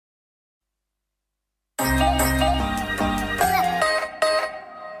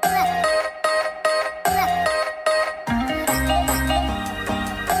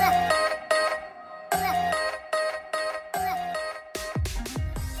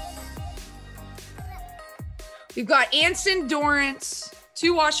We've got Anson Dorrance,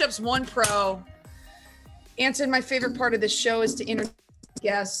 2 wash-ups, 1 pro. Anson, my favorite part of this show is to introduce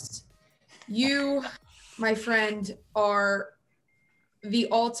guests. You, my friend, are the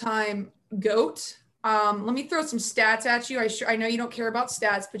all-time GOAT. Let me throw some stats at you. I know you don't care about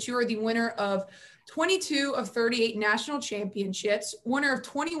stats, but you are the winner of 22 of 38 national championships, winner of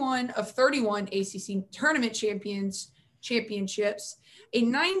 21 of 31 ACC tournament championships, a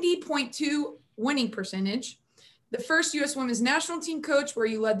 90.2 winning percentage, the first U.S. women's national team coach where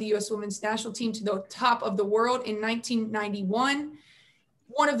you led the U.S. women's national team to the top of the world in 1991.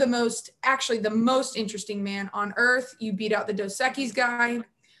 One of the most interesting man on earth. You beat out the Dos Equis guy, one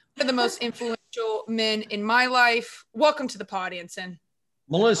of the most influential men in my life. Welcome to the pod, Anson.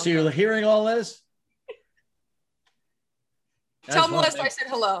 Melissa, you're hearing all this? Tell Melissa I said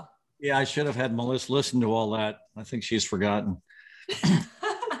hello. Yeah, I should have had Melissa listen to all that. I think she's forgotten.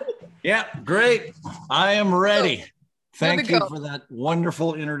 Yeah, great. I am ready. Thank you for that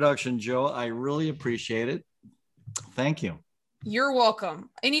wonderful introduction, Joe. I really appreciate it. Thank you. You're welcome.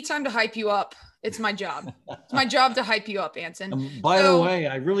 Anytime to hype you up, it's my job. It's my job to hype you up, Anson. By the way,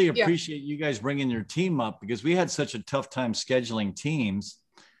 I really appreciate you guys bringing your team up because we had such a tough time scheduling teams.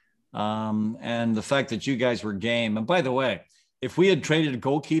 And the fact that you guys were game. And by the way, if we had traded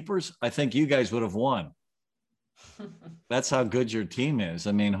goalkeepers, I think you guys would have won. That's how good your team is.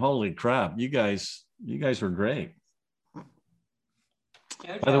 I mean, holy crap. You guys were great.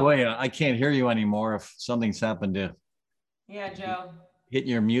 By the way, I can't hear you anymore if something's happened to Joe. Hitting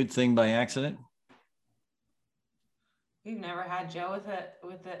your mute thing by accident? We've never had Joe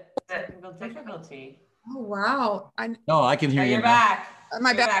with a technical difficulty. Oh, wow. No, I can hear you. You're back.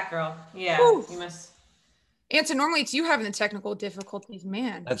 You're back, girl. Yeah, Woo. You must. Anson, normally it's you having the technical difficulties,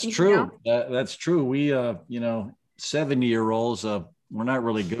 man. That's true. That's true. We, 70-year-olds, we're not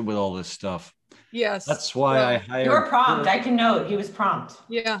really good with all this stuff. Yes. That's why I hired. You were prompt. I can note he was prompt.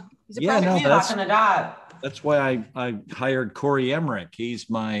 Yeah. He's a that's on the dot. That's why I hired Corey Emmerich. He's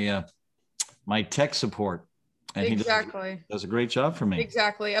my my tech support. And he does a great job for me.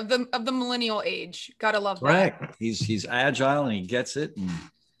 Exactly. Of the millennial age. Gotta love that. Right. He's agile and he gets it. And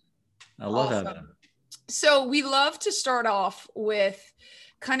I love that. So we love to start off with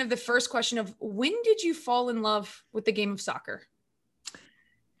kind of the first question of when did you fall in love with the game of soccer?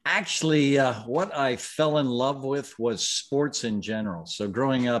 Actually, what I fell in love with was sports in general. So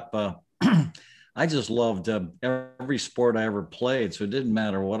growing up, I just loved every sport I ever played. So it didn't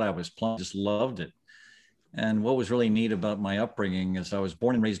matter what I was playing, I just loved it. And what was really neat about my upbringing is I was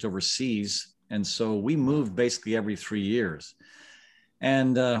born and raised overseas. And so we moved basically every 3 years.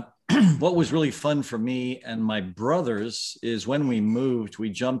 And what was really fun for me and my brothers is when we moved, we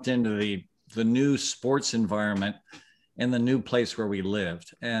jumped into the new sports environment in the new place where we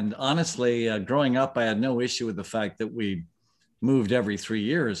lived. And honestly, growing up, I had no issue with the fact that we moved every 3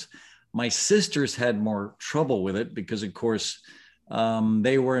 years. My sisters had more trouble with it because, of course,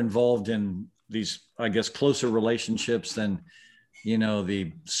 they were involved in these, I guess, closer relationships than,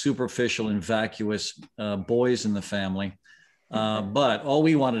 the superficial and vacuous boys in the family. But all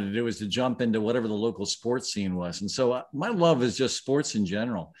we wanted to do was to jump into whatever the local sports scene was. And so my love is just sports in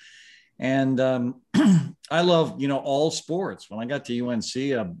general. And I love, all sports. When I got to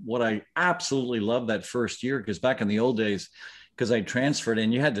UNC, what I absolutely loved that first year, because back in the old days, because I transferred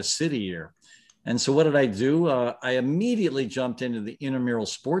in, you had to sit a year. And so what did I do? I immediately jumped into the intramural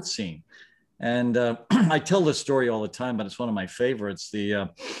sports scene. And I tell this story all the time, but it's one of my favorites. The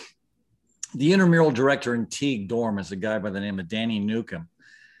intramural director in Teague dorm is a guy by the name of Danny Newcomb.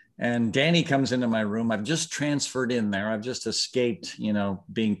 And Danny comes into my room. I've just transferred in there. I've just escaped,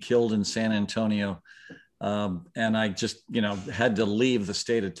 being killed in San Antonio. And I just, had to leave the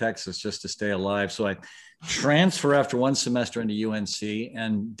state of Texas just to stay alive. So I transfer after one semester into UNC.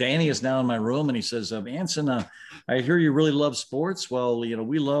 And Danny is now in my room and he says, Anson, I hear you really love sports. Well,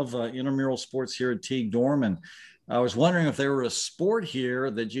 we love intramural sports here at Teague dorm. And I was wondering if there were a sport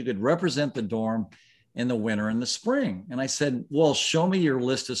here that you could represent the dorm in the winter and the spring. And I said, well, show me your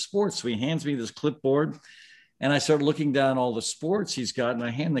list of sports. So he hands me this clipboard and I started looking down all the sports he's got. And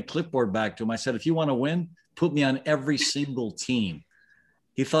I hand the clipboard back to him. I said, if you want to win, put me on every single team.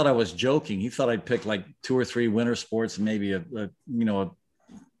 He thought I was joking. He thought I'd pick like 2 or 3 winter sports and maybe a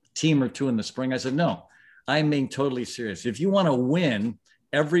team or 2 in the spring. I said, no, I'm being totally serious. If you want to win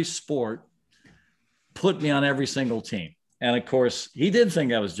every sport, put me on every single team. And of course, he did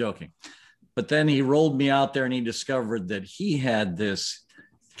think I was joking. But then he rolled me out there and he discovered that he had this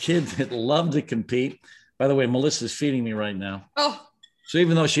kid that loved to compete. By the way, Melissa's feeding me right now. Oh. So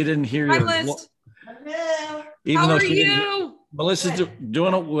even though she didn't hear your list. How are you? Melissa's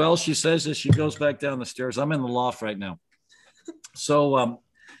doing it well. She says as she goes back down the stairs. I'm in the loft right now. So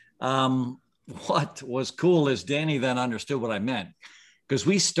what was cool is Danny then understood what I meant, because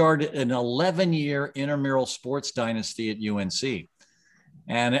we started an 11-year intramural sports dynasty at UNC.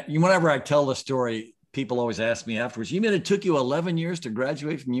 And whenever I tell the story, people always ask me afterwards, you mean it took you 11 years to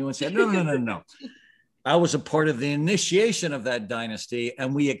graduate from UNC? No. I was a part of the initiation of that dynasty,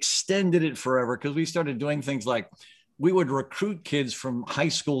 and we extended it forever because we started doing things like we would recruit kids from high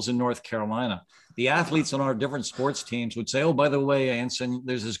schools in North Carolina. The athletes on our different sports teams would say, oh, by the way, Anson,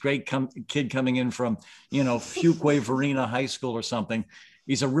 there's this great kid coming in from, Fuquay Varina High School or something.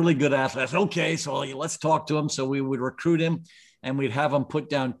 He's a really good athlete. Said, okay, so let's talk to him. So we would recruit him, and we'd have him put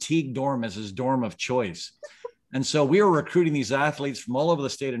down Teague Dorm as his dorm of choice. And so we were recruiting these athletes from all over the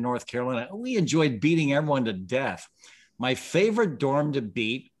state of North Carolina. We enjoyed beating everyone to death. My favorite dorm to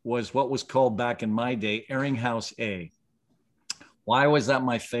beat was what was called back in my day, Eringhouse A. Why was that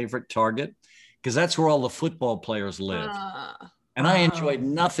my favorite target? Because that's where all the football players live. And I enjoyed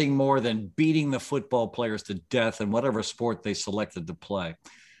nothing more than beating the football players to death in whatever sport they selected to play.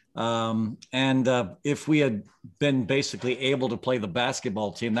 If we had been basically able to play the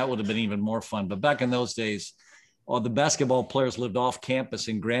basketball team, that would have been even more fun. But back in those days, the basketball players lived off campus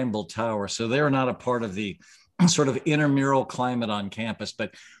in Granville Tower. So they were not a part of the sort of intramural climate on campus.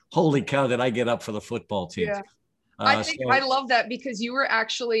 But holy cow, did I get up for the football team. Yeah. I love that, because you were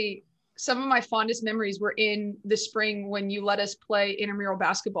actually, some of my fondest memories were in the spring when you let us play intramural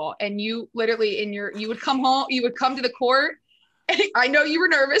basketball, and you literally you would come home, you would come to the court. I know you were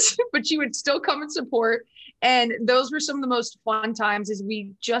nervous, but you would still come and support. And those were some of the most fun times, is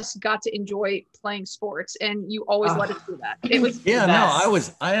we just got to enjoy playing sports, and you always let us do that. It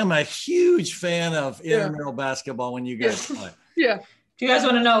was I am a huge fan of intramural basketball when you guys play. Yeah. Do you guys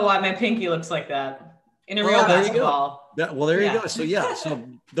want to know why my pinky looks like that? Intramural basketball. There you go. So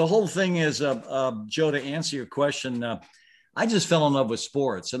the whole thing is, Joe, to answer your question, I just fell in love with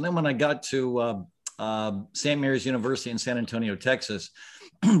sports. And then when I got to St. Mary's University in San Antonio, Texas,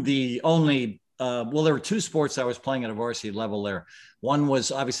 there were two sports I was playing at a varsity level there. One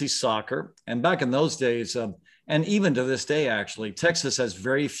was obviously soccer. And back in those days, and even to this day, actually, Texas has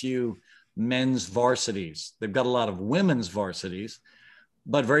very few men's varsities. They've got a lot of women's varsities,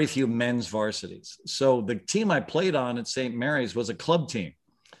 but very few men's varsities. So the team I played on at St. Mary's was a club team.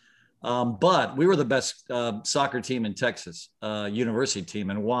 But we were the best soccer team in Texas, university team.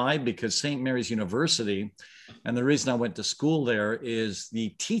 And why? Because St. Mary's University, and the reason I went to school there, is the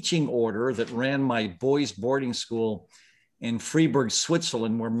teaching order that ran my boys' boarding school in Freiburg,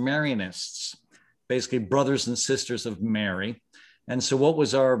 Switzerland, were Marianists, basically brothers and sisters of Mary. And so what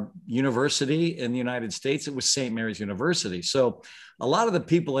was our university in the United States? It was St. Mary's University. So a lot of the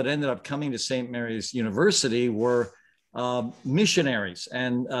people that ended up coming to St. Mary's University were missionaries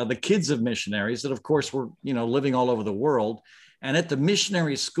and the kids of missionaries that, of course, were, living all over the world. And at the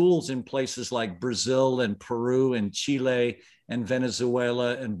missionary schools in places like Brazil and Peru and Chile and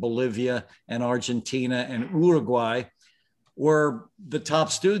Venezuela and Bolivia and Argentina and Uruguay, where the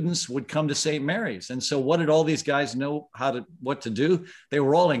top students would come to St. Mary's. And so what did all these guys know what to do? They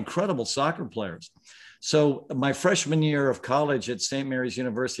were all incredible soccer players. So my freshman year of college at St. Mary's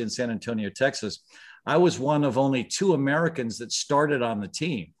University in San Antonio, Texas, I was one of only two Americans that started on the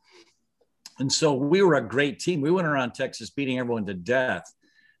team. And so we were a great team. We went around Texas beating everyone to death,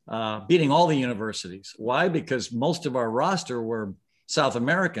 beating all the universities. Why? Because most of our roster were South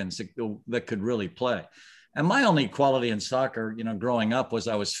Americans that could really play. And my only quality in soccer, growing up, was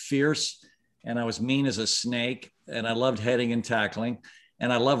I was fierce and I was mean as a snake, and I loved heading and tackling,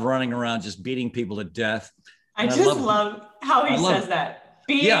 and I loved running around just beating people to death. I love how he says that.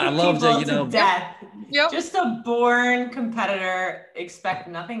 Beating people to death. Yep. Just a born competitor, expect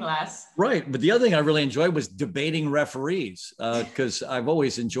nothing less. Right. But the other thing I really enjoyed was debating referees, because I've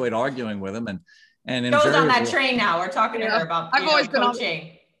always enjoyed arguing with them. And Joe's on that train now. We're talking to her about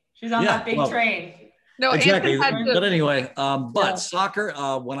coaching. She's on that big train. No, exactly. But anyway, soccer,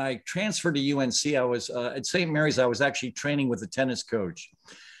 when I transferred to UNC, I was at St. Mary's. I was actually training with a tennis coach.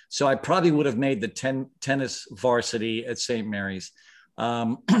 So I probably would have made the tennis varsity at St. Mary's.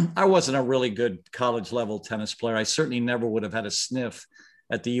 I wasn't a really good college level tennis player. I certainly never would have had a sniff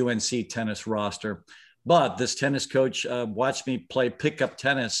at the UNC tennis roster. But this tennis coach watched me play pickup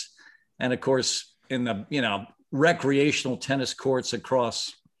tennis. And of course, in the, recreational tennis courts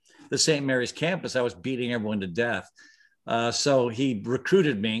across the St. Mary's campus, I was beating everyone to death. So he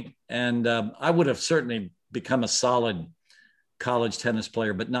recruited me, and I would have certainly become a solid college tennis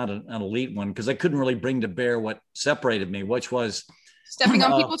player, but not an elite one, because I couldn't really bring to bear what separated me, which was stepping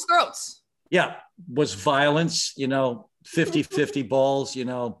on people's throats. Yeah, was violence, 50-50 balls,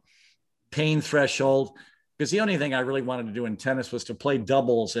 pain threshold. Because the only thing I really wanted to do in tennis was to play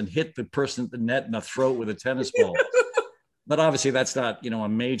doubles and hit the person at the net in the throat with a tennis ball. But obviously that's not, a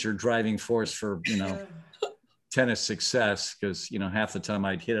major driving force for, tennis success, because, half the time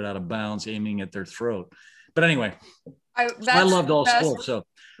I'd hit it out of bounds aiming at their throat. But anyway, I loved all sports. So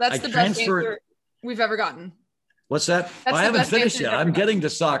that's the best answer we've ever gotten. What's that? I haven't finished yet. I'm getting to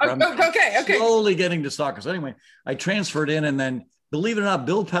soccer. I'm slowly getting to soccer. So anyway, I transferred in, and then, believe it or not,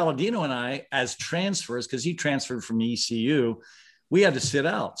 Bill Palladino and I, as transfers, because he transferred from ECU, we had to sit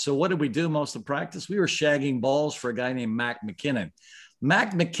out. So what did we do most of the practice? We were shagging balls for a guy named Mac McKinnon.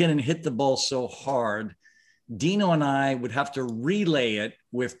 Mac McKinnon hit the ball so hard, Dino and I would have to relay it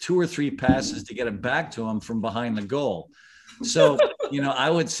with 2 or 3 passes to get it back to him from behind the goal. So, I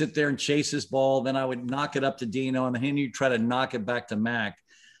would sit there and chase his ball. Then I would knock it up to Dino, and then he'd try to knock it back to Mac.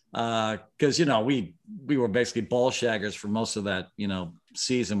 Because, we were basically ball shaggers for most of that,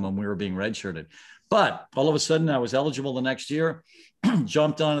 season when we were being redshirted. But all of a sudden I was eligible the next year,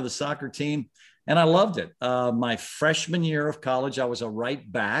 jumped onto the soccer team, and I loved it. My freshman year of college, I was a right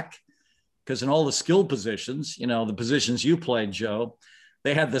back, because in all the skill positions, the positions you played, Joe,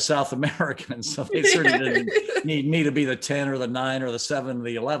 they had the South Americans. So they certainly didn't need me to be the 10 or the 9 or the 7 or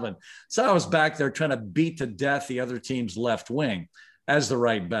the 11. So I was back there trying to beat to death the other team's left wing as the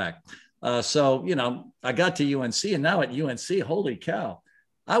right back. So, I got to UNC, and now at UNC, holy cow,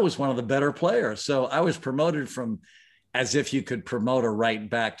 I was one of the better players. So I was promoted from, as if you could promote a right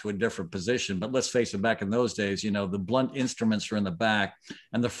back to a different position. But let's face it, back in those days, the blunt instruments are in the back,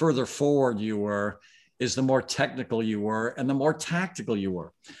 and the further forward you were is the more technical you were and the more tactical you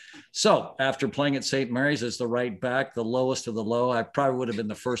were. So after playing at St. Mary's as the right back, the lowest of the low, I probably would have been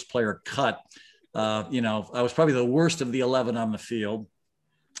the first player cut. I was probably the worst of the 11 on the field.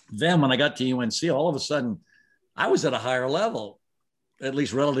 Then when I got to UNC, all of a sudden I was at a higher level, at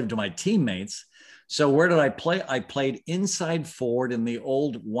least relative to my teammates. So where did I play? I played inside forward in the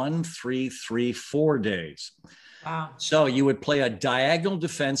old 1-3-3-4 days. Wow. So you would play a diagonal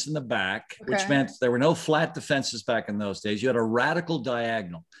defense in the back, which meant there were no flat defenses back in those days. You had a radical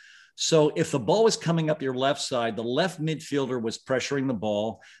diagonal. So if the ball was coming up your left side, the left midfielder was pressuring the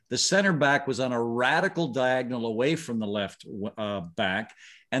ball. The center back was on a radical diagonal away from the left back.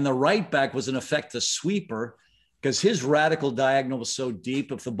 And the right back was in effect the sweeper, because his radical diagonal was so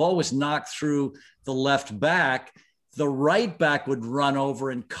deep. If the ball was knocked through the left back, the right back would run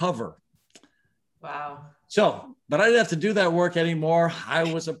over and cover. Wow. So, but I didn't have to do that work anymore. I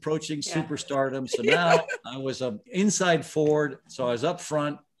was approaching superstardom. So now I was an inside forward. So I was up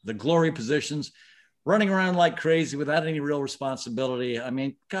front, the glory positions, running around like crazy without any real responsibility. I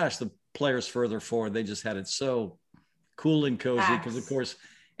mean, gosh, the players further forward, they just had it so cool and cozy, because of course,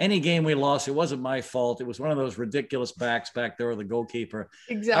 any game we lost, it wasn't my fault. It was one of those ridiculous backs back there, the goalkeeper.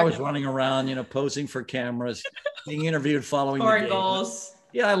 Exactly. I was running around, posing for cameras, being interviewed following scoring the game. Goals.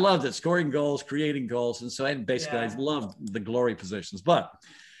 Yeah, I loved it. Scoring goals, creating goals. And so I loved the glory positions. But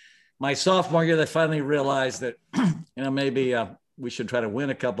my sophomore year, they finally realized that, maybe we should try to win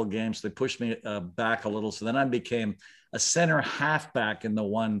a couple games. They pushed me back a little. So then I became a center halfback in the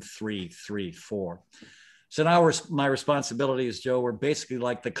 1-3-3-4. So now my responsibilities, Joe, were basically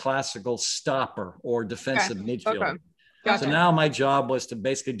like the classical stopper or defensive midfielder. Okay. Gotcha. So now my job was to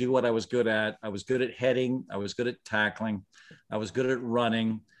basically do what I was good at. I was good at heading. I was good at tackling. I was good at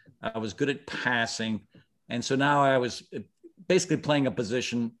running. I was good at passing. And so now I was basically playing a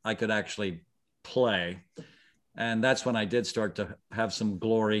position I could actually play. And that's when I did start to have some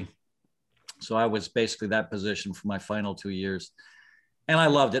glory. So I was basically that position for my final 2 years. And I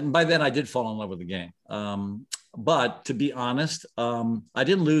loved it. And by then I did fall in love with the game. But to be honest, I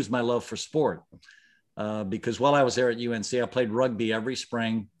didn't lose my love for sport because while I was there at UNC, I played rugby every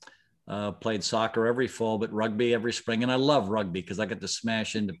spring, played soccer every fall, but rugby every spring. And I love rugby because I get to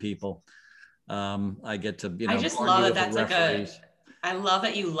smash into people. I get to, I just love that that's referees. I love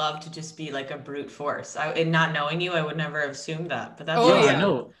that you love to just be like a brute force. In not knowing you, I would never have assumed that. But that's I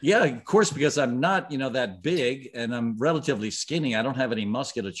know. Yeah, of course, because I'm not, that big and I'm relatively skinny. I don't have any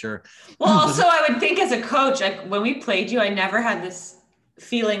musculature. Well, also, I would think as a coach, like when we played you, I never had this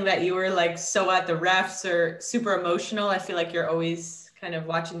feeling that you were like so at the refs or super emotional. I feel like you're always kind of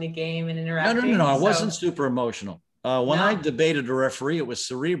watching the game and interacting. No. I wasn't super emotional. When I debated a referee, it was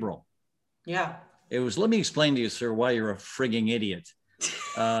cerebral. Yeah. It was, let me explain to you, sir, why you're a frigging idiot.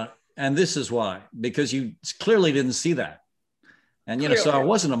 And this is why, because you clearly didn't see that. And, so I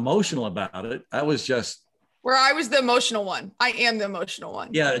wasn't emotional about it. I was just. Where I was the emotional one. I am the emotional one.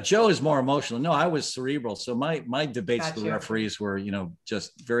 Yeah. Joe is more emotional. No, I was cerebral. So my debates with the referees were,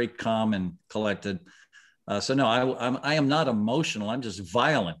 just very calm and collected. So no, I am not emotional. I'm just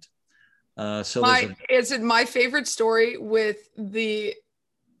violent. Is it my favorite story with the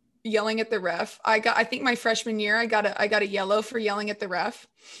yelling at the ref? I think my freshman year, I got a yellow for yelling at the ref.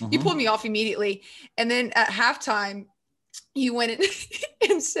 He pulled me off immediately. And then at halftime, you went in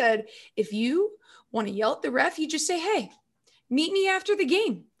and said, if you want to yell at the ref, you just say, hey, meet me after the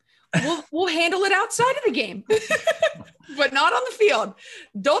game. We'll handle it outside of the game, but not on the field.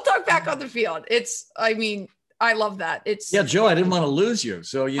 Don't talk back on the field. I love that. Joe, I didn't want to lose you.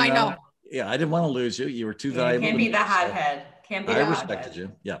 So, I know. Yeah, I didn't want to lose you. You were too valuable. Can't be the hothead. I respected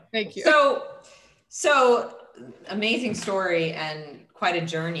you. Yeah. Thank you. So amazing story and quite a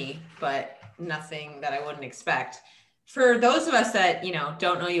journey, but nothing that I wouldn't expect. For those of us that,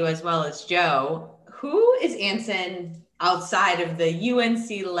 don't know you as well as Joe, who is Anson outside of the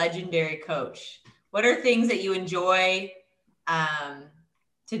UNC legendary coach? What are things that you enjoy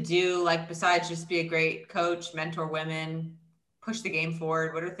to do, like besides just be a great coach, mentor women, push the game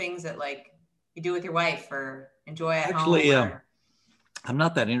forward? What are things that like you do with your wife or enjoy at home? I'm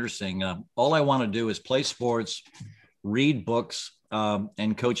not that interesting. All I want to do is play sports, read books,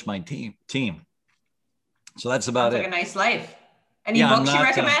 and coach my team. So that's about it. Like a nice life. Any books you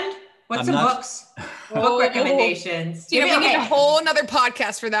recommend? What's some books? Book recommendations. We need a whole nother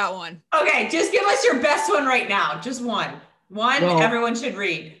podcast for that one. Okay, just give us your best one right now. Just one. Everyone should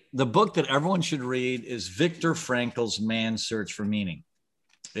read. The book that everyone should read is Viktor Frankl's Man's Search for Meaning.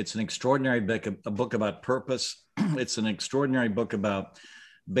 It's an extraordinary book, a book about purpose. It's an extraordinary book about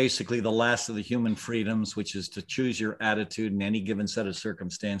basically the last of the human freedoms, which is to choose your attitude in any given set of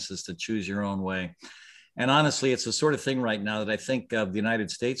circumstances, to choose your own way. And honestly, it's the sort of thing right now that I think the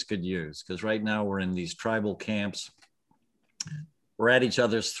United States could use, because right now we're in these tribal camps. We're at each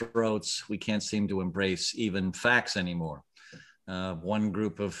other's throats. We can't seem to embrace even facts anymore. One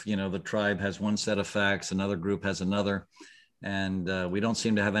group of, the tribe has one set of facts, another group has another, and we don't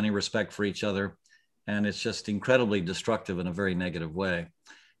seem to have any respect for each other. And it's just incredibly destructive in a very negative way.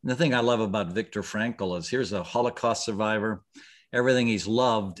 And the thing I love about Viktor Frankl is here's a Holocaust survivor. Everything he's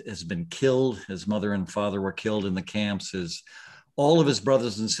loved has been killed. His mother and father were killed in the camps. All of his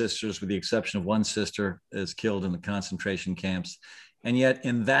brothers and sisters, with the exception of one sister, is killed in the concentration camps. And yet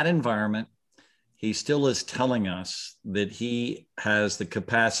in that environment, he still is telling us that he has the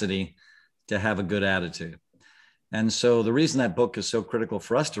capacity to have a good attitude. And so the reason that book is so critical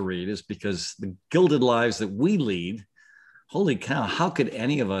for us to read is because the gilded lives that we lead, holy cow, how could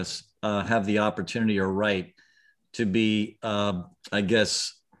any of us have the opportunity or right to be,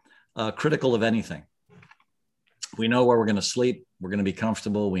 critical of anything? We know where we're going to sleep. We're going to be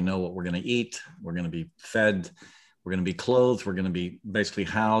comfortable. We know what we're going to eat. We're going to be fed. We're going to be clothed. We're going to be basically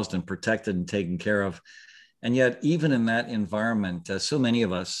housed and protected and taken care of. And yet, even in that environment, so many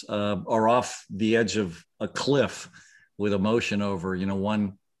of us are off the edge of a cliff with emotion over,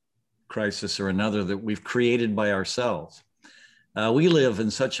 one crisis or another that we've created by ourselves. We live in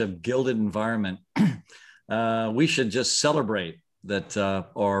such a gilded environment. We should just celebrate that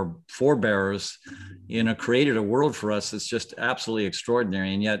our forebears, created a world for us that's just absolutely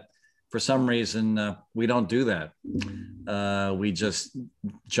extraordinary. And yet, for some reason, we don't do that. We just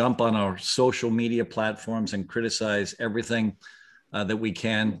jump on our social media platforms and criticize everything that we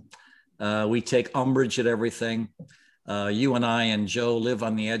can. We take umbrage at everything. You and I and Joe live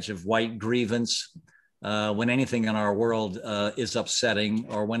on the edge of white grievance when anything in our world is upsetting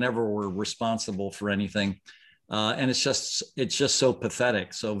or whenever we're responsible for anything. And it's just so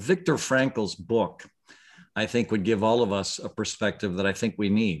pathetic. So Viktor Frankl's book, I think, would give all of us a perspective that I think we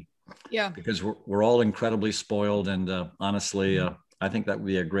need. Yeah. Because we're all incredibly spoiled. And honestly, I think that would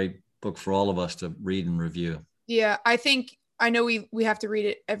be a great book for all of us to read and review. Yeah, I know we have to read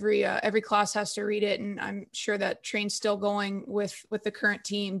it. Every class has to read it. And I'm sure that train's still going with the current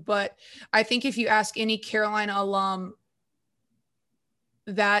team. But I think if you ask any Carolina alum,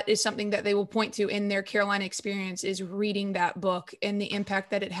 that is something that they will point to in their Carolina experience, is reading that book and the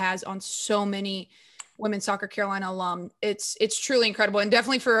impact that it has on so many women's soccer Carolina alum. It's truly incredible. And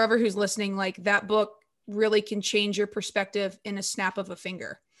definitely for whoever who's listening, like, that book really can change your perspective in a snap of a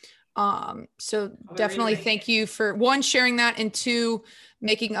finger. So definitely thank you for, one, sharing that, and two,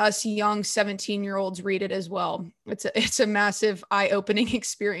 making us young 17-year-olds read it as well. It's a massive eye-opening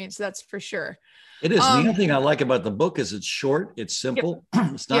experience. That's for sure. It is. The other thing I like about the book is it's short, it's simple,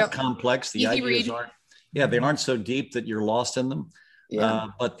 it's not complex. The ideas they aren't so deep that you're lost in them. Yeah.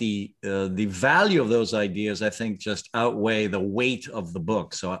 But the value of those ideas, I think, just outweigh the weight of the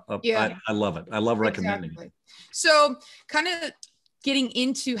book. So I love it. I love recommending it. So kind of getting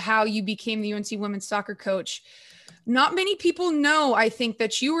into how you became the UNC women's soccer coach. Not many people know, I think,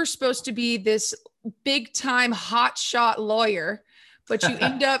 that you were supposed to be this big time hot shot lawyer, but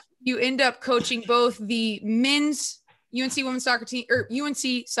you end up coaching both the men's UNC women's soccer team or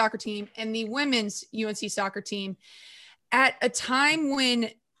UNC soccer team and the women's UNC soccer team at a time when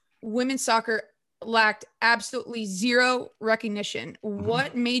women's soccer lacked absolutely zero recognition.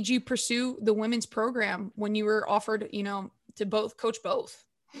 What made you pursue the women's program when you were offered, to both coach both?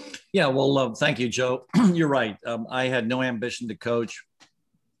 Yeah, well, thank you, Joe. You're right. I had no ambition to coach.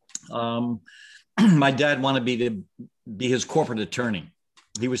 My dad wanted me to be his corporate attorney.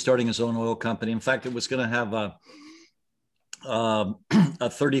 He was starting his own oil company. In fact, it was going to have a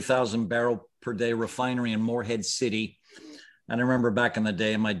 30,000 barrel per day refinery in Morehead City. And I remember back in the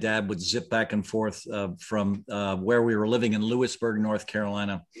day, my dad would zip back and forth from where we were living in Lewisburg, North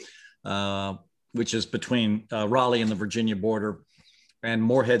Carolina, which is between Raleigh and the Virginia border, and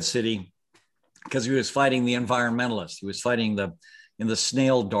Morehead City, because he was fighting the environmentalists. He was fighting the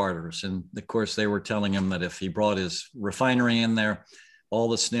snail darters. And of course, they were telling him that if he brought his refinery in there, all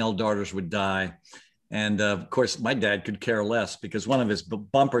the snail darters would die. And of course, my dad could care less, because one of his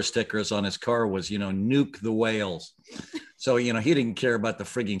bumper stickers on his car was, nuke the whales. So, he didn't care about the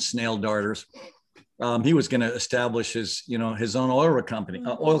frigging snail darters. He was going to establish his own oil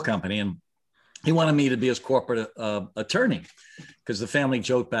company. And he wanted me to be his corporate attorney, because the family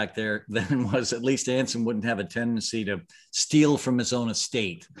joke back there then was at least Anson wouldn't have a tendency to steal from his own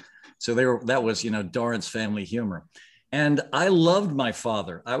estate. So that was, Dorrance family humor. And I loved my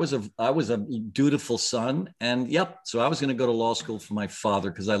father. I was a dutiful son. And so I was going to go to law school for my father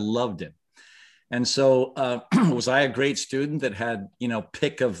because I loved him. And so was I a great student that had,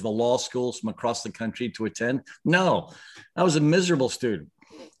 pick of the law schools from across the country to attend? No, I was a miserable student.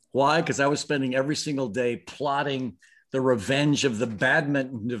 Why? Because I was spending every single day plotting the revenge of the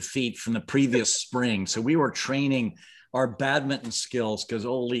badminton defeat from the previous spring. So we were training our badminton skills because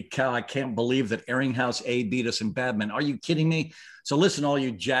holy cow, I can't believe that Eringhouse A beat us in badminton. Are you kidding me? So listen, all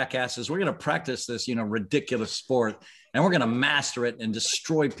you jackasses, we're going to practice this, ridiculous sport, and we're going to master it and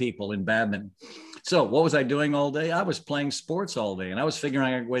destroy people in badminton. So what was I doing all day? I was playing sports all day, and I was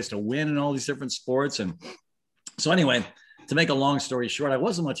figuring out ways to win in all these different sports. And so anyway, to make a long story short, I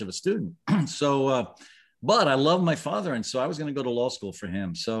wasn't much of a student. But I love my father. And so I was going to go to law school for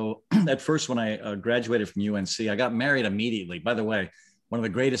him. So at first, when I graduated from UNC, I got married immediately. By the way, one of the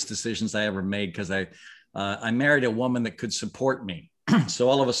greatest decisions I ever made, because I married a woman that could support me. So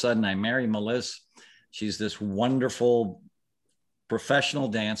all of a sudden I marry Melissa. She's this wonderful professional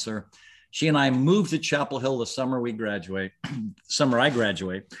dancer. She and I moved to Chapel Hill the summer I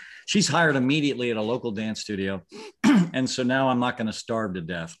graduate. She's hired immediately at a local dance studio. And so now I'm not going to starve to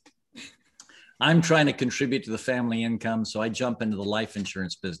death. I'm trying to contribute to the family income. So I jump into the life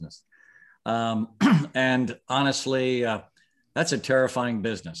insurance business. And honestly, that's a terrifying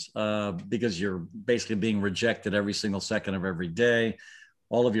business because you're basically being rejected every single second of every day.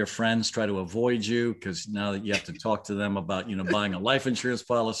 All of your friends try to avoid you because now that you have to talk to them about, buying a life insurance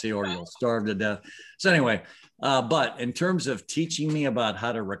policy or you'll starve to death. So anyway, but in terms of teaching me about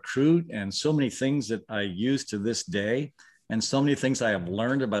how to recruit and so many things that I use to this day, and so many things I have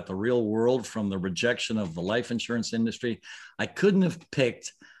learned about the real world from the rejection of the life insurance industry, I couldn't have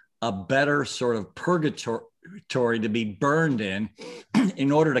picked a better sort of purgatory to be burned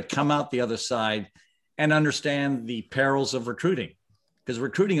in order to come out the other side and understand the perils of recruiting. Because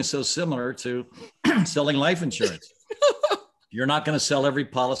recruiting is so similar to selling life insurance. You're not going to sell every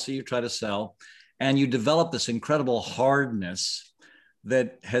policy you try to sell. And you develop this incredible hardness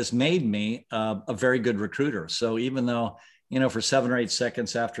that has made me a very good recruiter. So even though, for 7 or 8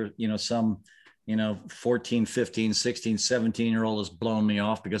 seconds after, some, 14, 15, 16, 17-year-old has blown me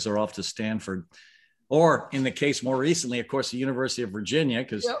off because they're off to Stanford. Or in the case more recently, of course, the University of Virginia,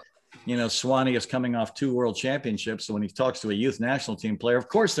 because, Swanee is coming off 2 world championships. So when he talks to a youth national team player, of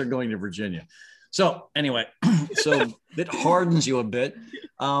course, they're going to Virginia. So anyway, so it hardens you a bit.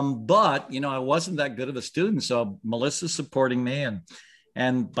 But, I wasn't that good of a student. So Melissa's supporting me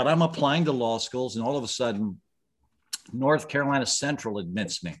but I'm applying to law schools, and all of a sudden, North Carolina Central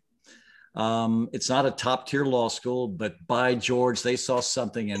admits me. It's not a top tier law school, but by George, they saw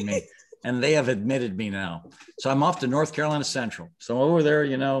something in me and they have admitted me now. So I'm off to North Carolina Central. So I'm over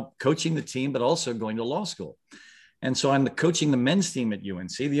there, coaching the team, but also going to law school. And so I'm coaching the men's team at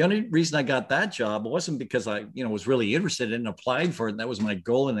UNC. The only reason I got that job wasn't because I, was really interested in and applied for it. And that was my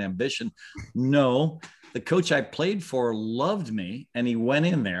goal and ambition. No, the coach I played for loved me, and he went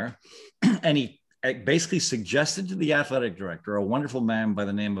in there and he basically suggested to the athletic director, a wonderful man by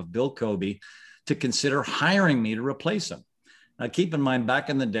the name of Bill Kobe, to consider hiring me to replace him. Now, keep in mind, back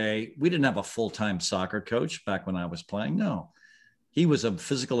in the day, we didn't have a full-time soccer coach back when I was playing. No, he was a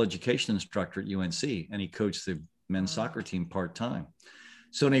physical education instructor at UNC, and he coached the men's soccer team part-time.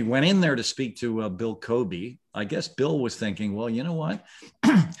 So when he went in there to speak to Bill Kobe, I guess Bill was thinking, well, you know what?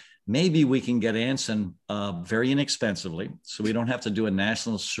 Maybe we can get Anson very inexpensively, so we don't have to do a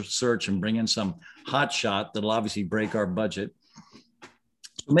national search and bring in some hot shot that'll obviously break our budget.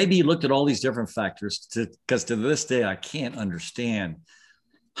 Maybe he looked at all these different factors, because to this day, I can't understand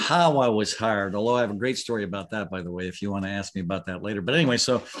how I was hired, although I have a great story about that, by the way, if you want to ask me about that later. But anyway,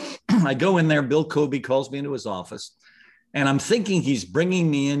 so I go in there, Bill Kobe calls me into his office, and I'm thinking he's bringing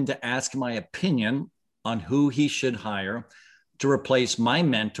me in to ask my opinion on who he should hire to replace my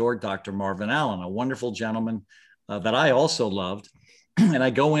mentor, Dr. Marvin Allen, a wonderful gentleman that I also loved. And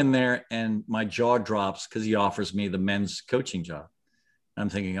I go in there and my jaw drops because he offers me the men's coaching job. I'm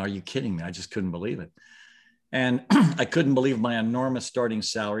thinking, are you kidding me? I just couldn't believe it. And I couldn't believe my enormous starting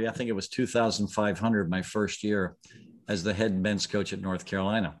salary. I think it was $2,500 my first year as the head men's coach at North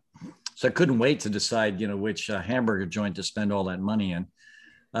Carolina. So I couldn't wait to decide, which hamburger joint to spend all that money in.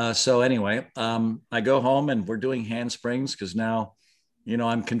 So anyway, I go home and we're doing handsprings because now,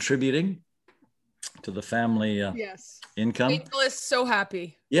 I'm contributing to the family income. Make Melissa so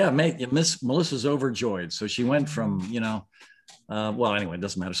happy. Yeah, Miss Melissa's overjoyed. So she went from, well, anyway, it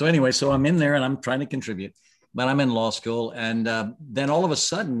doesn't matter. So anyway, so I'm in there and I'm trying to contribute. But I'm in law school. And then all of a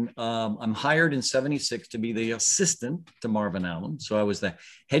sudden, I'm hired in 76 to be the assistant to Marvin Allen. So I was the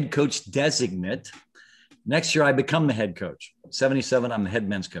head coach designate. Next year, I become the head coach. 77, I'm the head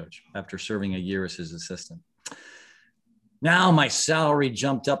men's coach after serving a year as his assistant. Now my salary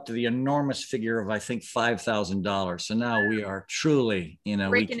jumped up to the enormous figure of, I think, $5,000. So now we are truly,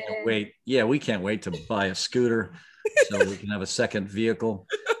 we can't wait. Yeah, we can't wait to buy a scooter so we can have a second vehicle.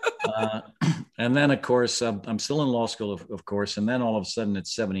 And then, of course, I'm still in law school, of course. And then all of a sudden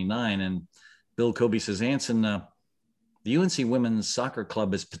it's 79. And Bill Kobe says, Anson, the UNC Women's Soccer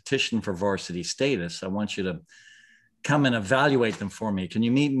Club has petitioned for varsity status. I want you to come and evaluate them for me. Can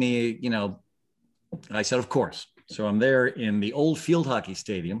you meet me? I said, of course. So I'm there in the old field hockey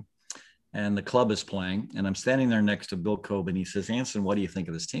stadium and the club is playing. And I'm standing there next to Bill Kobe. And he says, Anson, what do you think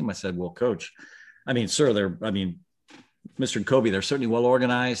of this team? I said, well, coach, Mr. Kobe, they're certainly well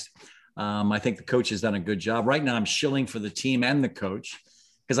organized. I think the coach has done a good job. Right now, I'm shilling for the team and the coach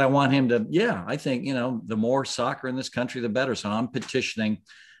because I want him to, I think, the more soccer in this country, the better. So I'm petitioning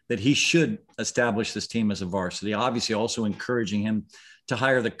that he should establish this team as a varsity, obviously also encouraging him to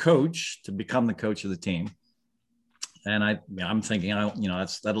hire the coach to become the coach of the team. And I'm thinking,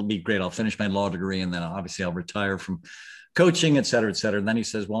 that'll be great. I'll finish my law degree and then obviously I'll retire from coaching, et cetera, et cetera. And then he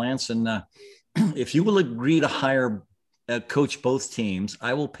says, well, Anson, if you will agree to hire coach both teams,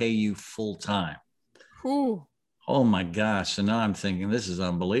 I will pay you full time. Ooh. Oh my gosh. So now I'm thinking this is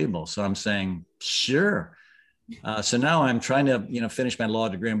unbelievable. So I'm saying, sure. So now I'm trying to, finish my law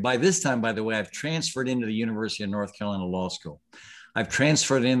degree. And by this time, by the way, I've transferred into the University of North Carolina Law School. I've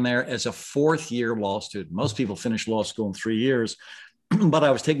transferred in there as a fourth-year law student. Most people finish law school in 3 years, but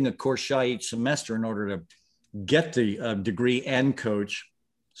I was taking a course shy each semester in order to get the degree and coach.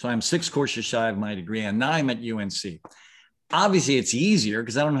 So I'm 6 courses shy of my degree, and now I'm at UNC. Obviously, it's easier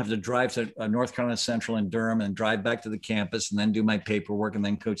because I don't have to drive to North Carolina Central and Durham and drive back to the campus and then do my paperwork and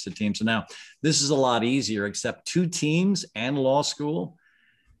then coach the team. So now this is a lot easier, except 2 teams and law school.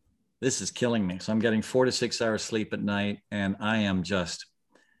 This is killing me. So I'm getting 4 to 6 hours sleep at night, and I am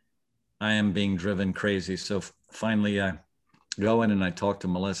being driven crazy. So finally, I go in and I talk to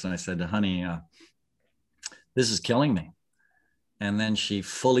Melissa and I said, honey, this is killing me. And then she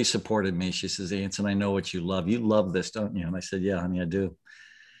fully supported me. She says, Anson, I know what you love. You love this, don't you? And I said, yeah, honey, I do.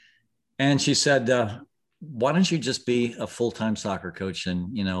 And she said, why don't you just be a full-time soccer coach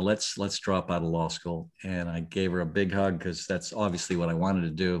and, let's drop out of law school. And I gave her a big hug because that's obviously what I wanted to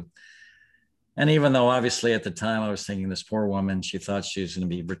do. And even though obviously at the time I was thinking this poor woman, she thought she was going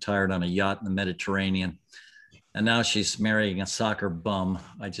to be retired on a yacht in the Mediterranean. And now she's marrying a soccer bum.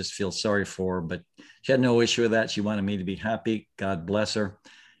 I just feel sorry for her, but she had no issue with that. She wanted me to be happy. God bless her.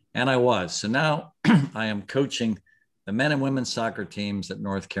 And I was. So now I am coaching the men and women's soccer teams at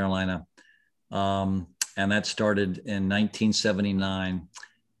North Carolina. And that started in 1979.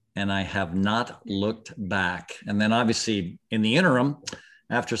 And I have not looked back. And then obviously in the interim,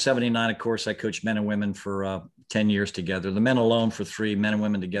 after 79, of course, I coached men and women for 10 years together. The men alone for 3, men and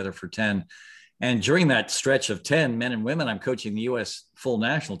women together for 10. And during that stretch of 10 men and women, I'm coaching the U.S. full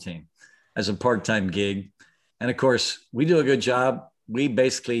national team as a part-time gig. And of course, we do a good job. We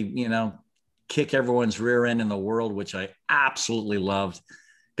basically, kick everyone's rear end in the world, which I absolutely loved.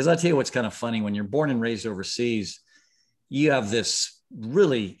 Because I'll tell you what's kind of funny. When you're born and raised overseas, you have this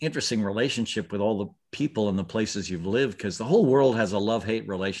really interesting relationship with all the people and the places you've lived, because the whole world has a love-hate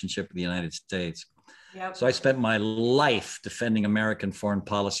relationship with the United States. Yep. So I spent my life defending American foreign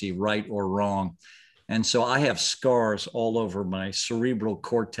policy, right or wrong. And so I have scars all over my cerebral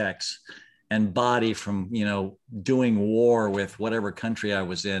cortex and body from, doing war with whatever country I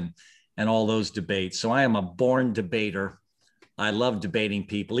was in and all those debates. So I am a born debater. I love debating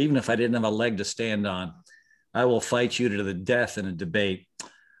people. Even if I didn't have a leg to stand on, I will fight you to the death in a debate.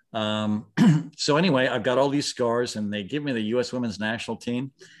 So anyway, I've got all these scars, and they give me the U.S. women's national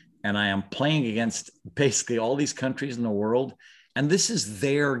team, and I am playing against basically all these countries in the world. And this is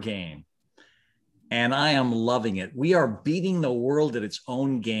their game. And I am loving it. We are beating the world at its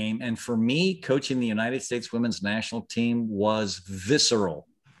own game. And for me, coaching the United States women's national team was visceral.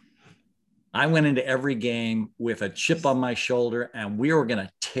 I went into every game with a chip on my shoulder, and we were going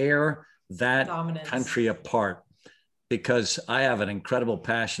to tear that country apart, because I have an incredible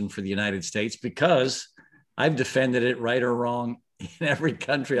passion for the United States, because I've defended it, right or wrong, in every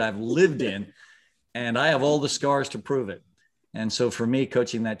country I've lived in. And I have all the scars to prove it. And so for me,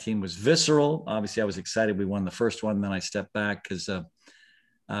 coaching that team was visceral. Obviously, I was excited we won the first one. Then I stepped back because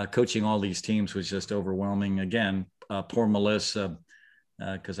coaching all these teams was just overwhelming. Again, poor Melissa,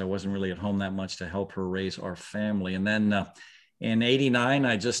 because I wasn't really at home that much to help her raise our family. And then in '89,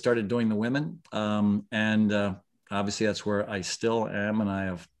 I just started doing the women. And obviously, that's where I still am. And I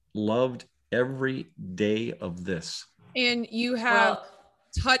have loved every day of this. And you have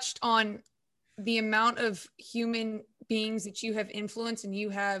touched on the amount of human beings that you have influenced and you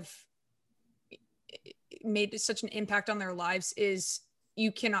have made such an impact on their lives is you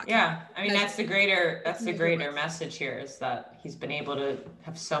cannot. Yeah. I mean, that's the greater message here, is that he's been able to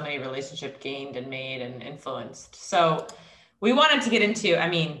have so many relationships gained and made and influenced. So we wanted to get into, I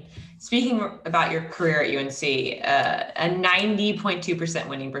mean, speaking about your career at UNC, a 90.2%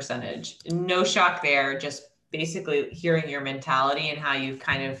 winning percentage, no shock there, just basically hearing your mentality and how you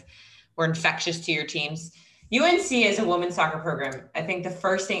kind of were infectious to your teams. UNC is a women's soccer program. I think the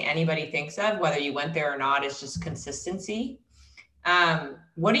first thing anybody thinks of, whether you went there or not, is just consistency.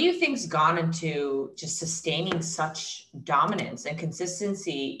 What do you think's gone into just sustaining such dominance and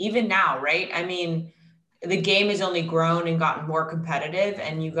consistency, even now, right? I mean, the game has only grown and gotten more competitive,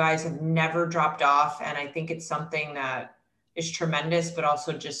 and you guys have never dropped off. And I think it's something that is tremendous, but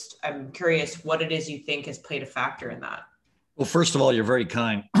also just, I'm curious what it is you think has played a factor in that. Well, first of all, you're very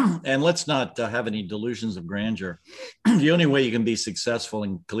kind. And let's not have any delusions of grandeur. The only way you can be successful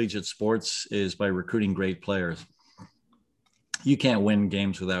in collegiate sports is by recruiting great players. You can't win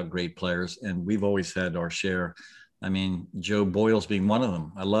games without great players. And we've always had our share. I mean, Jo Boyles being one of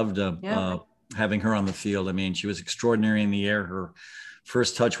them. I loved having her on the field. I mean, she was extraordinary in the air. Her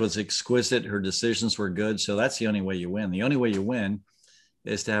first touch was exquisite. Her decisions were good. So that's the only way you win. The only way you win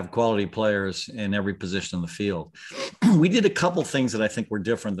is to have quality players in every position on the field. We did a couple things that I think were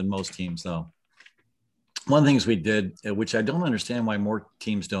different than most teams, though. One of the things we did, which I don't understand why more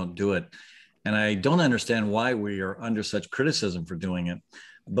teams don't do it, and I don't understand why we are under such criticism for doing it,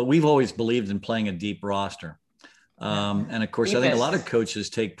 but we've always believed in playing a deep roster. And of course, I think a lot of coaches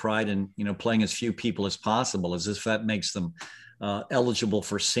take pride in, playing as few people as possible, as if that makes them eligible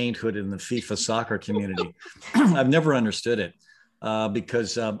for sainthood in the FIFA soccer community. I've never understood it.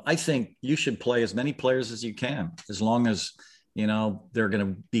 Because I think you should play as many players as you can, as long as, they're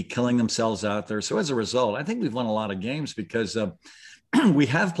going to be killing themselves out there. So as a result, I think we've won a lot of games because we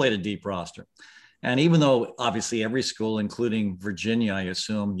have played a deep roster. And even though obviously every school, including Virginia, I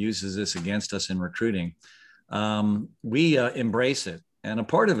assume, uses this against us in recruiting, we embrace it. And a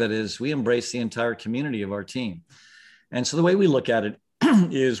part of it is we embrace the entire community of our team. And so the way we look at it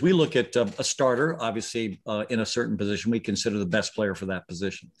is we look at a starter, obviously in a certain position, we consider the best player for that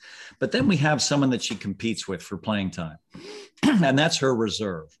position. But then we have someone that she competes with for playing time, and that's her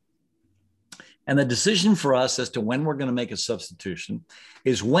reserve. And the decision for us as to when we're going to make a substitution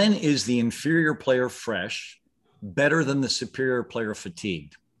is, when is the inferior player fresh, better than the superior player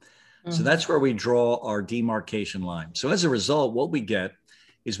fatigued? Mm-hmm. So that's where we draw our demarcation line. So as a result, what we get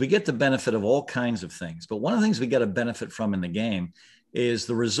is we get the benefit of all kinds of things. But one of the things we get a benefit from in the game is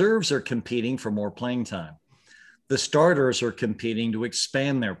the reserves are competing for more playing time. The starters are competing to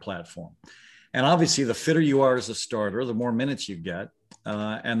expand their platform. And obviously, the fitter you are as a starter, the more minutes you get,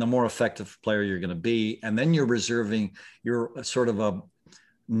 and the more effective player you're going to be. And then you're sort of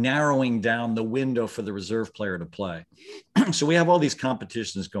narrowing down the window for the reserve player to play. So we have all these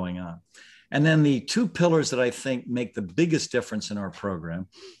competitions going on. And then the two pillars that I think make the biggest difference in our program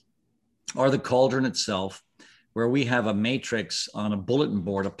are the cauldron itself, where we have a matrix on a bulletin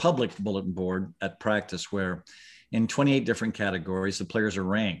board, a public bulletin board at practice, where in 28 different categories. The players are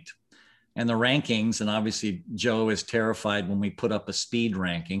ranked. And the rankings, and obviously Joe is terrified when we put up a speed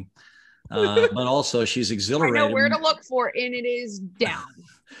ranking, but also she's exhilarated. I know where to look for, and it is down.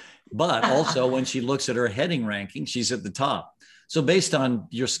 But also when she looks at her heading ranking, she's at the top. So based on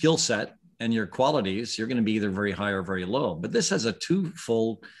your skill set and your qualities, you're going to be either very high or very low. But this has a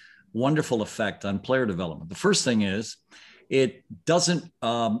twofold wonderful effect on player development. The first thing is it doesn't,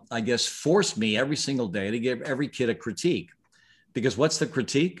 force me every single day to give every kid a critique. Because what's the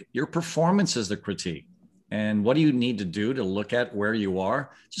critique? Your performance is the critique. And what do you need to do to look at where you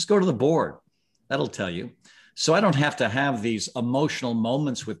are? Just go to the board. That'll tell you. So I don't have to have these emotional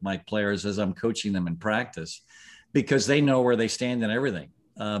moments with my players as I'm coaching them in practice, because they know where they stand in everything,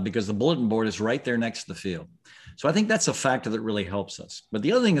 because the bulletin board is right there next to the field. So I think that's a factor that really helps us. But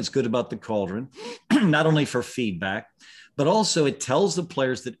the other thing that's good about the Cauldron, not only for feedback, but also it tells the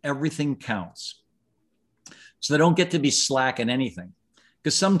players that everything counts. So they don't get to be slack in anything.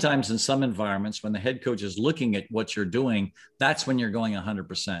 Because sometimes in some environments, when the head coach is looking at what you're doing, that's when you're going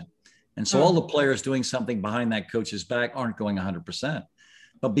 100%. And so all the players doing something behind that coach's back aren't going 100%.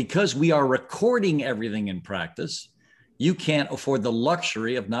 But because we are recording everything in practice, you can't afford the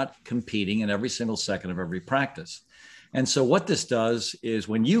luxury of not competing in every single second of every practice. And so what this does is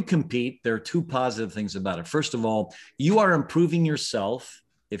when you compete, there are two positive things about it. First of all, you are improving yourself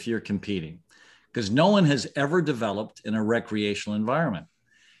if you're competing, because no one has ever developed in a recreational environment.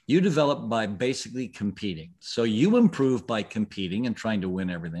 You develop by basically competing. So you improve by competing and trying to win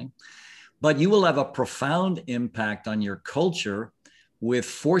everything, but you will have a profound impact on your culture with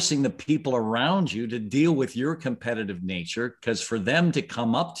forcing the people around you to deal with your competitive nature, because for them to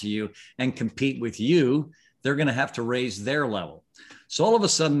come up to you and compete with you, they're going to have to raise their level. So all of a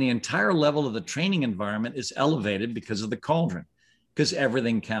sudden, the entire level of the training environment is elevated because of the Cauldron, because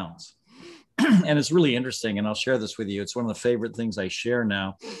everything counts. And it's really interesting, and I'll share this with you. It's one of the favorite things I share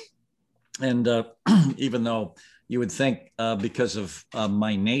now. And even though you would think because of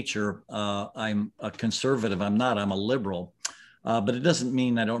my nature, I'm a conservative, I'm not, I'm a liberal. But it doesn't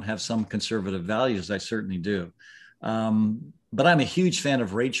mean I don't have some conservative values. I certainly do. But I'm a huge fan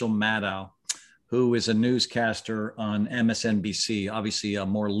of Rachel Maddow, who is a newscaster on MSNBC, obviously a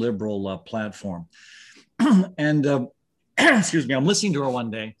more liberal platform. And excuse me, I'm listening to her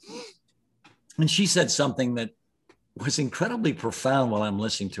one day, and she said something that was incredibly profound while I'm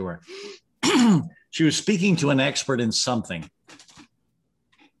listening to her. She was speaking to an expert in something.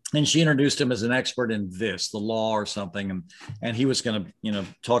 And she introduced him as an expert in this, the law or something. And he was going to,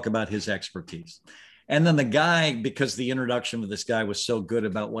 talk about his expertise. And then the guy, because the introduction of this guy was so good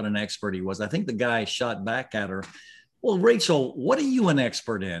about what an expert he was, I think the guy shot back at her, well, Rachel, what are you an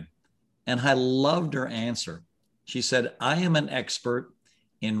expert in? And I loved her answer. She said, I am an expert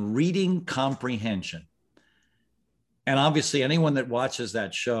in reading comprehension. And obviously anyone that watches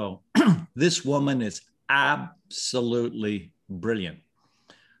that show, this woman is absolutely brilliant.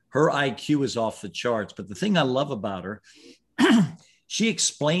 Her IQ is off the charts. But the thing I love about her, she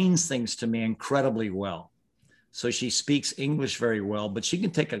explains things to me incredibly well. So she speaks English very well, but she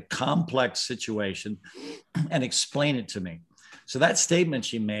can take a complex situation and explain it to me. So that statement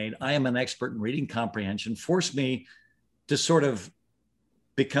she made, I am an expert in reading comprehension, forced me to sort of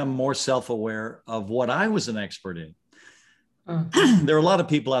become more self-aware of what I was an expert in. There are a lot of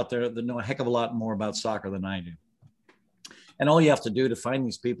people out there that know a heck of a lot more about soccer than I do. And all you have to do to find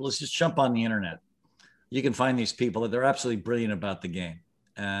these people is just jump on the internet. You can find these people that they're absolutely brilliant about the game.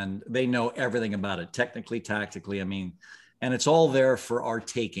 And they know everything about it, technically, tactically, and it's all there for our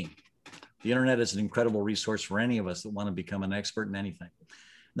taking. The internet is an incredible resource for any of us that want to become an expert in anything.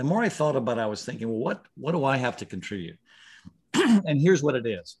 The more I thought about it, I was thinking, well, what do I have to contribute? And here's what it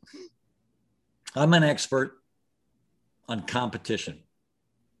is. I'm an expert on competition.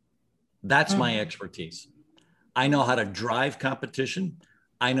 That's my expertise. I know how to drive competition.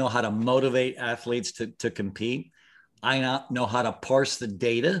 I know how to motivate athletes to compete. I know how to parse the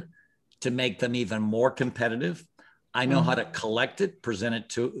data to make them even more competitive. I know how to collect it, present it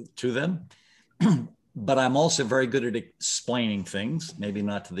to them. But I'm also very good at explaining things, maybe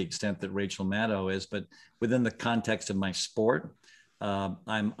not to the extent that Rachel Maddow is, but within the context of my sport. I'm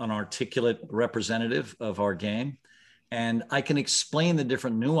an articulate representative of our game. And I can explain the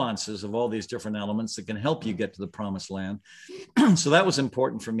different nuances of all these different elements that can help you get to the promised land. So that was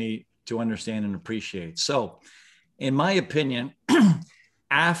important for me to understand and appreciate. So in my opinion,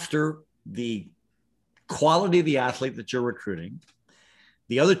 after the quality of the athlete that you're recruiting,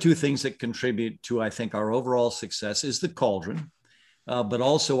 the other two things that contribute to, I think, our overall success is the Cauldron, but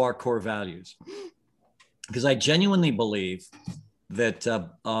also our core values. Because I genuinely believe that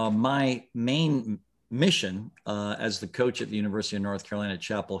my main mission as the coach at the University of North Carolina at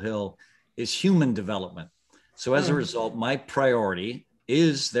Chapel Hill is human development. So as a result, my priority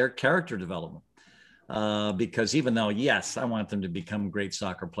is their character development. Because even though, yes, I want them to become great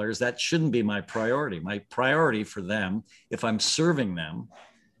soccer players, that shouldn't be my priority. My priority for them, if I'm serving them,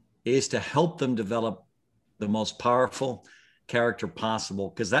 is to help them develop the most powerful character possible,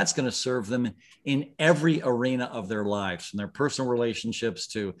 because that's going to serve them in every arena of their lives, from their personal relationships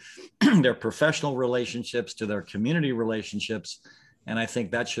to their professional relationships to their community relationships. And I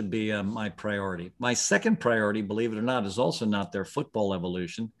think that should be my priority. My second priority, believe it or not, is also not their football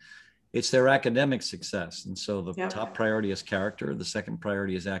evolution. It's their academic success. And so the top priority is character. The second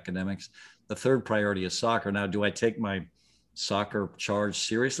priority is academics. The third priority is soccer. Now, do I take my soccer charge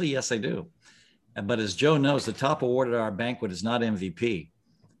seriously? Yes, I do. But as Joe knows, the top award at our banquet is not MVP.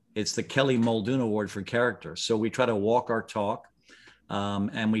 It's the Kelly Muldoon Award for character. So we try to walk our talk,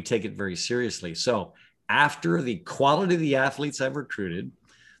 and we take it very seriously. So after the quality of the athletes I've recruited,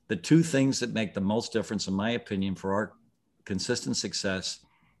 the two things that make the most difference, in my opinion, for our consistent success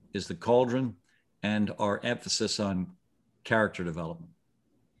is the cauldron and our emphasis on character development.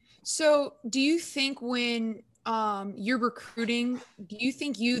 So do you think when you're recruiting, do you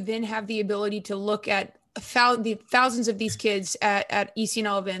think you then have the ability to look at the thousands of these kids at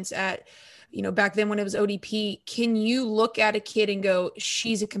ECNL events, at, you know, back then when it was ODP, can you look at a kid and go,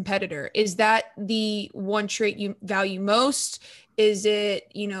 she's a competitor? Is that the one trait you value most? Is it,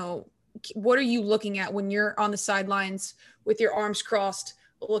 you know, what are you looking at when you're on the sidelines with your arms crossed,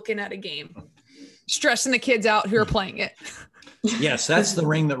 looking at a game, stressing the kids out who are playing it? Yes, that's the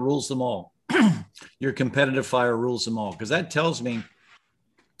ring that rules them all. Your competitive fire rules them all, because that tells me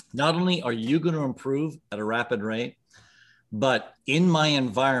not only are you going to improve at a rapid rate, but in my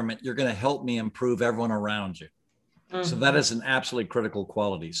environment, you're going to help me improve everyone around you. Mm-hmm. So that is an absolutely critical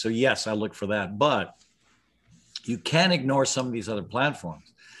quality. So yes, I look for that, but you can't ignore some of these other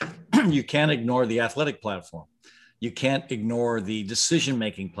platforms. You can't ignore the athletic platform. You can't ignore the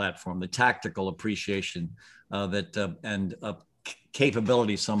decision-making platform, the tactical appreciation and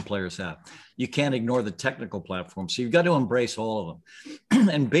capability some players have. You can't ignore the technical platform. So you've got to embrace all of them.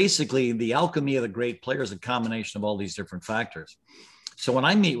 And basically, the alchemy of the great player is a combination of all these different factors. So when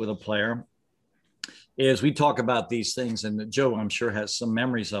I meet with a player, is we talk about these things, and Joe, I'm sure, has some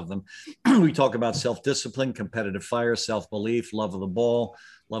memories of them. We talk about self-discipline, competitive fire, self-belief, love of the ball,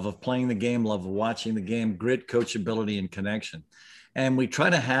 love of playing the game, love of watching the game, grit, coachability, and connection. And we try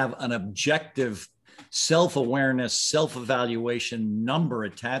to have an objective self-awareness, self-evaluation number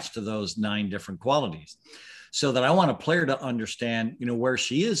attached to those 9 different qualities, so that I want a player to understand, you know, where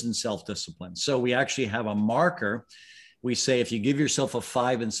she is in self-discipline. So we actually have a marker. We say, if you give yourself a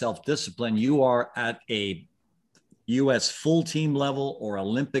 5 in self-discipline, you are at a U.S. full team level or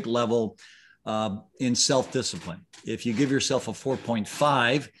Olympic level in self-discipline. If you give yourself a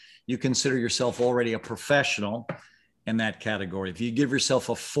 4.5, you consider yourself already a professional in that category. If you give yourself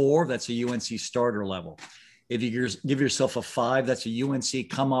a 4, that's a UNC starter level. If you give yourself a 5, that's a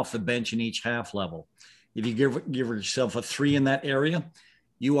UNC come off the bench in each half level. If you give yourself a 3 in that area,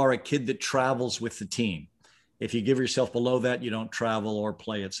 you are a kid that travels with the team. If you give yourself below that, you don't travel or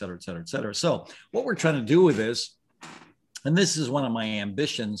play, et cetera, et cetera, et cetera. So what we're trying to do with this, and this is one of my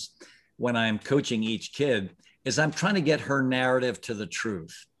ambitions when I'm coaching each kid, is I'm trying to get her narrative to the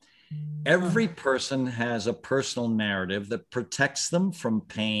truth. Every person has a personal narrative that protects them from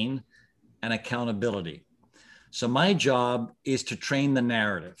pain and accountability. So my job is to train the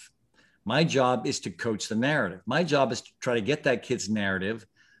narrative. My job is to coach the narrative. My job is to try to get that kid's narrative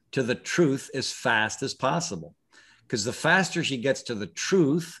to the truth as fast as possible. Because the faster she gets to the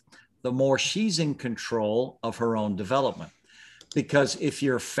truth, the more she's in control of her own development. Because if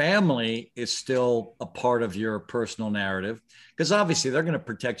your family is still a part of your personal narrative, because obviously they're going to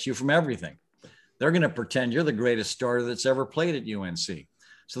protect you from everything. They're going to pretend you're the greatest starter that's ever played at UNC.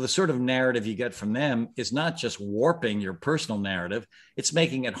 So the sort of narrative you get from them is not just warping your personal narrative, it's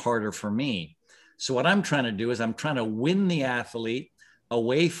making it harder for me. So what I'm trying to do is I'm trying to win the athlete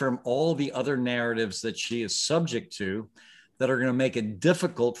away from all the other narratives that she is subject to that are going to make it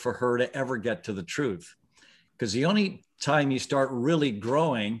difficult for her to ever get to the truth. Because the only time you start really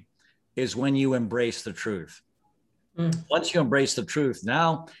growing is when you embrace the truth. Once you embrace the truth,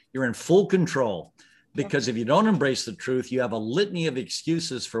 now you're in full control. Because if you don't embrace the truth, you have a litany of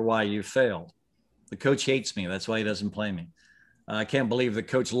excuses for why you failed. The coach hates me. That's why he doesn't play me. I can't believe the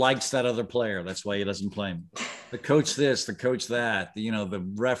coach likes that other player. That's why he doesn't play me. The coach this, the coach that, you know, the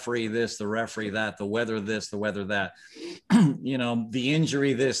referee this, the referee that, the weather this, the weather that, you know, the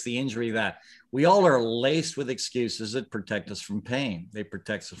injury this, the injury that. We all are laced with excuses that protect us from pain. They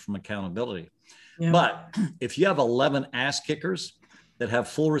protect us from accountability. Yeah. But if you have 11 ass kickers that have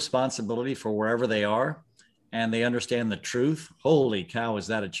full responsibility for wherever they are, and they understand the truth, holy cow, is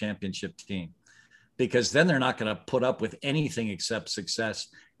that a championship team? Because then they're not going to put up with anything except success,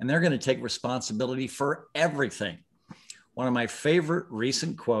 and they're going to take responsibility for everything. One of my favorite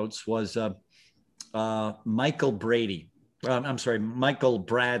recent quotes was Michael Bradley.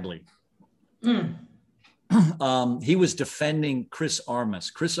 He was defending Chris Armas.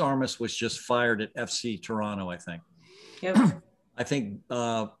 Chris Armas was just fired at FC Toronto, I think. Yep. I think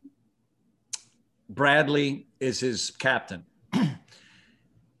Bradley is his captain.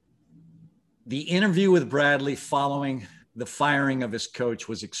 The interview with Bradley following the firing of his coach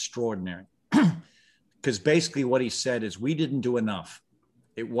was extraordinary. Because basically what he said is, we didn't do enough.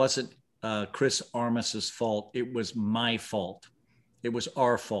 It wasn't Chris Armas's fault. It was my fault. It was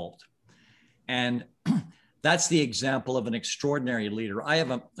our fault. And that's the example of an extraordinary leader. I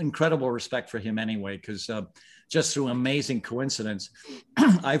have an incredible respect for him anyway, because just through amazing coincidence,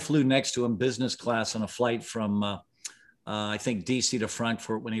 I flew next to him business class on a flight from, I think, DC to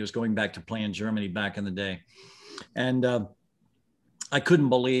Frankfurt when he was going back to play in Germany back in the day. And I couldn't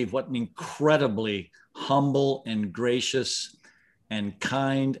believe what an incredibly humble and gracious and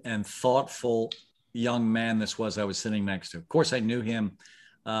kind and thoughtful young man this was I was sitting next to. Of course, I knew him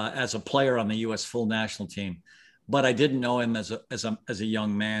as a player on the U.S. full national team, but I didn't know him as a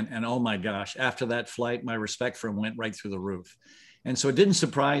young man. And oh my gosh, after that flight, my respect for him went right through the roof. And so it didn't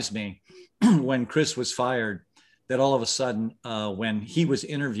surprise me when Chris was fired that all of a sudden, when he was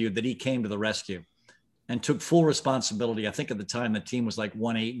interviewed, that he came to the rescue and took full responsibility. I think at the time the team was like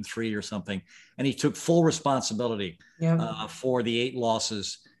 1-8-3 or something, and he took full responsibility for the 8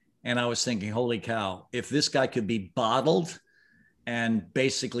 losses. And I was thinking, holy cow, if this guy could be bottled and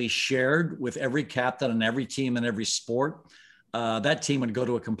basically shared with every captain and every team and every sport, that team would go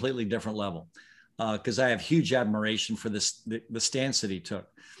to a completely different level. Because I have huge admiration for the stance that he took.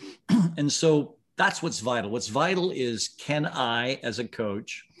 And so that's what's vital. What's vital is, can I, as a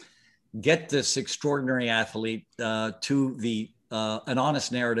coach, get this extraordinary athlete to an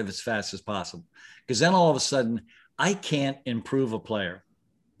honest narrative as fast as possible? Because then all of a sudden, I can't improve a player.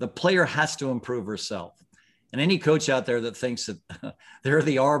 The player has to improve herself. And any coach out there that thinks that they're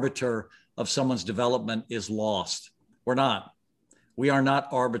the arbiter of someone's development is lost. We're not. We are not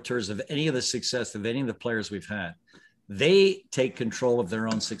arbiters of any of the success of any of the players we've had. They take control of their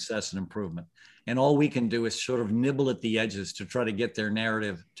own success and improvement. And all we can do is sort of nibble at the edges to try to get their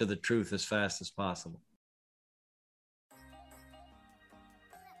narrative to the truth as fast as possible.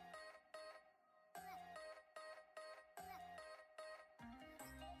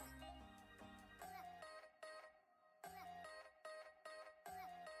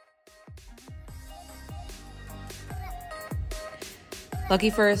 Lucky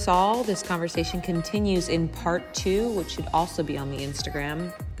for us all, this conversation continues in part 2, which should also be on the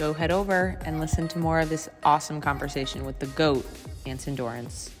Instagram. Go head over and listen to more of this awesome conversation with the GOAT, Anson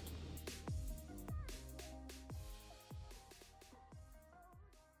Dorrance.